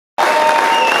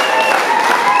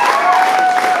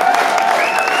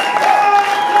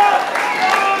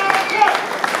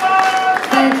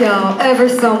y'all ever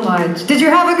so much. Did you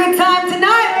have a good time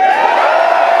tonight?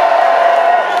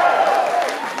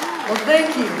 Well,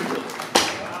 thank you.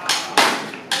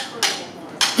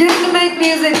 Getting to make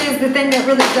music is the thing that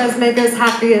really does make us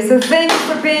happiest. So thank you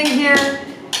for being here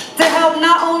to help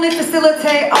not only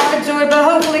facilitate our joy, but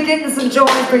hopefully getting some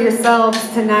joy for yourselves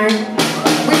tonight.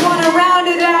 We want to round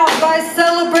it out by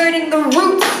celebrating the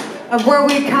roots of where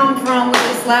we come from with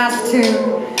this last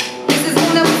tune. This is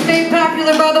one that was made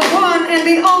popular by the one and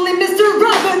the only Mr.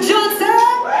 Robert Johnson.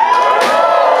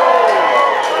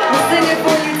 We'll sing it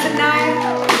for you tonight.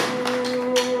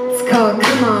 It's called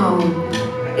Come On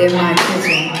in My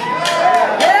Kitchen.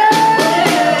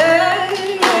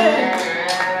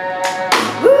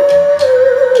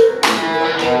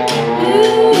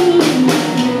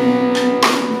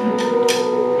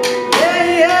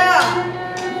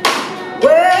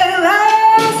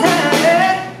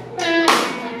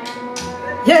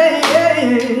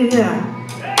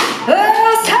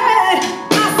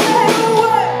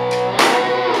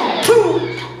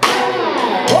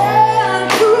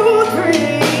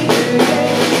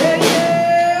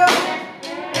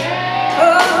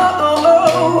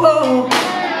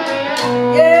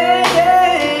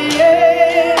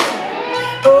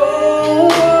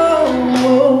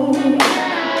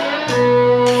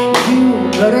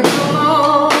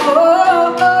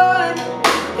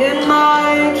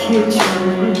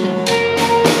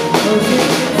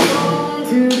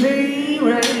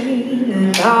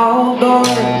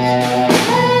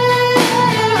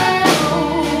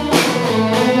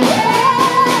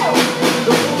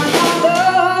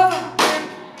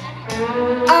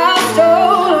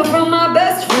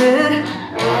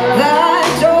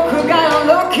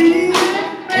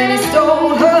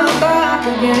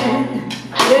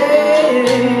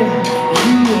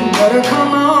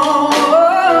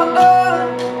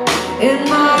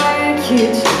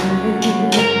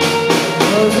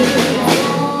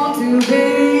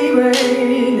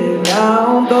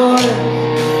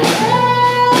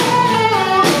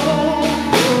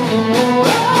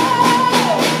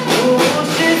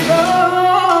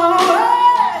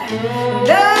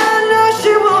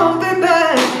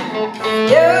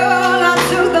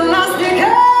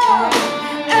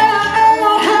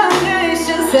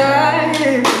 Yeah.